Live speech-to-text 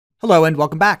Hello and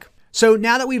welcome back. So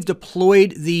now that we've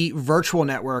deployed the virtual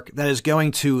network that is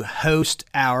going to host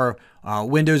our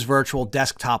Windows Virtual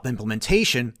Desktop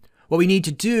implementation, what we need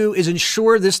to do is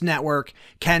ensure this network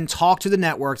can talk to the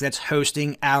network that's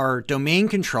hosting our domain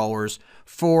controllers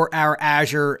for our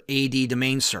Azure AD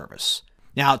domain service.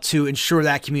 Now, to ensure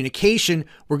that communication,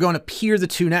 we're going to peer the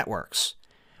two networks.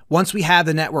 Once we have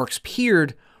the networks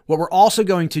peered, what we're also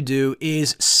going to do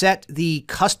is set the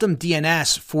custom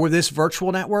DNS for this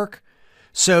virtual network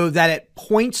so that it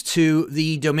points to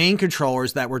the domain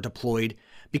controllers that were deployed,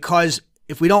 because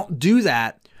if we don't do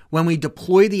that, when we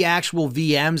deploy the actual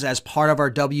VMs as part of our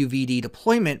WVD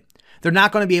deployment, they're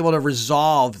not going to be able to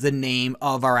resolve the name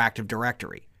of our Active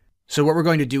Directory. So what we're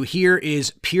going to do here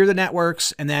is peer the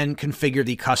networks and then configure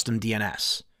the custom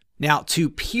DNS. Now, to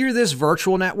peer this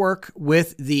virtual network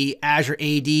with the Azure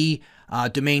AD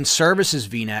Domain Services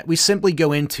VNet, we simply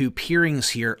go into Peerings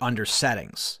here under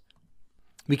Settings.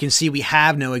 We can see we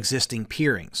have no existing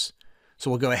peerings. So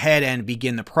we'll go ahead and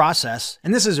begin the process.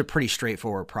 And this is a pretty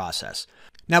straightforward process.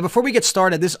 Now, before we get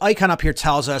started, this icon up here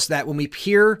tells us that when we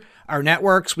peer our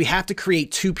networks, we have to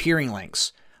create two peering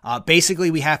links.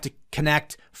 Basically, we have to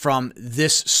connect from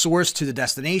this source to the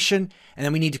destination, and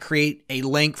then we need to create a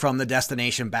link from the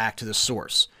destination back to the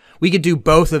source. We could do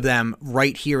both of them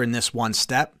right here in this one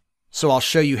step. So I'll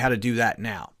show you how to do that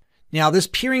now. Now, this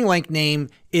peering link name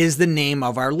is the name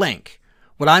of our link.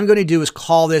 What I'm going to do is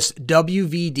call this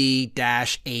WVD-AD.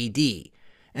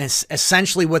 And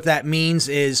essentially what that means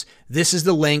is this is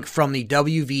the link from the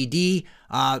WVD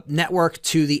network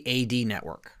to the AD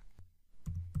network.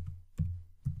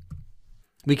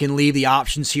 We can leave the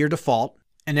options here default.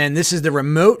 And then this is the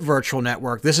remote virtual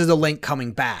network. This is the link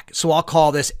coming back. So I'll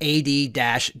call this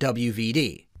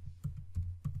AD-WVD.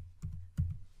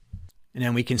 And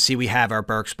then we can see we have our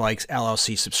Burks Bikes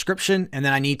LLC subscription. And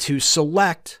then I need to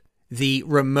select the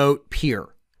remote peer.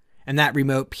 And that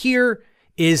remote peer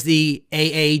is the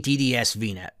AADDS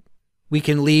VNet. We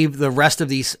can leave the rest of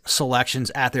these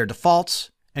selections at their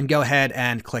defaults and go ahead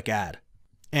and click Add.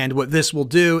 And what this will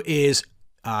do is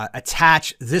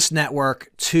attach this network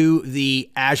to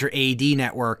the Azure AD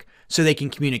network so they can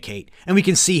communicate. And we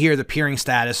can see here the peering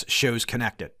status shows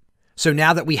connected. So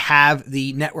now that we have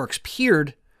the networks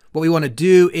peered, what we want to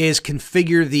do is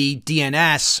configure the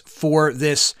DNS for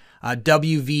this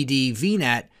WVD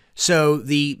VNet so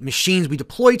the machines we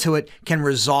deploy to it can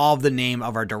resolve the name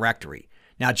of our directory.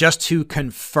 Now, just to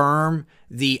confirm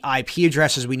the IP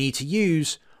addresses we need to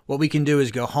use, what we can do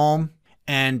is go home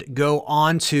and go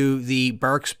on to the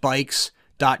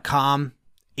burksbikes.com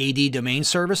AD domain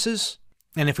services.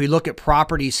 And if we look at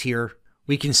properties here,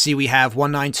 we can see we have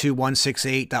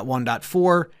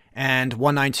 192.168.1.4 and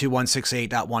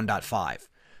 192.168.1.5.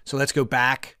 So let's go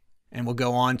back and we'll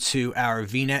go on to our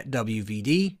VNet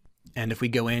WVD. And if we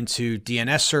go into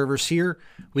DNS servers here,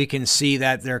 we can see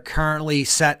that they're currently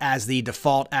set as the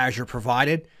default Azure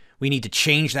provided. We need to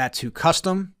change that to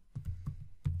custom.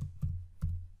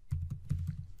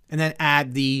 And then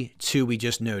add the two we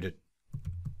just noted.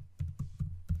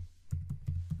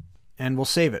 And we'll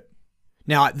save it.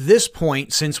 Now at this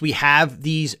point, since we have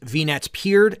these VNets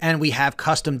peered and we have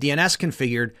custom DNS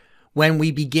configured, when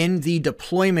we begin the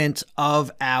deployment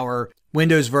of our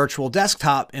Windows Virtual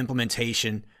Desktop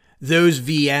implementation, those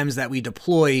VMs that we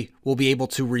deploy will be able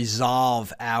to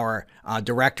resolve our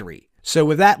directory. So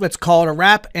with that, let's call it a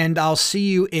wrap, and I'll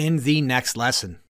see you in the next lesson.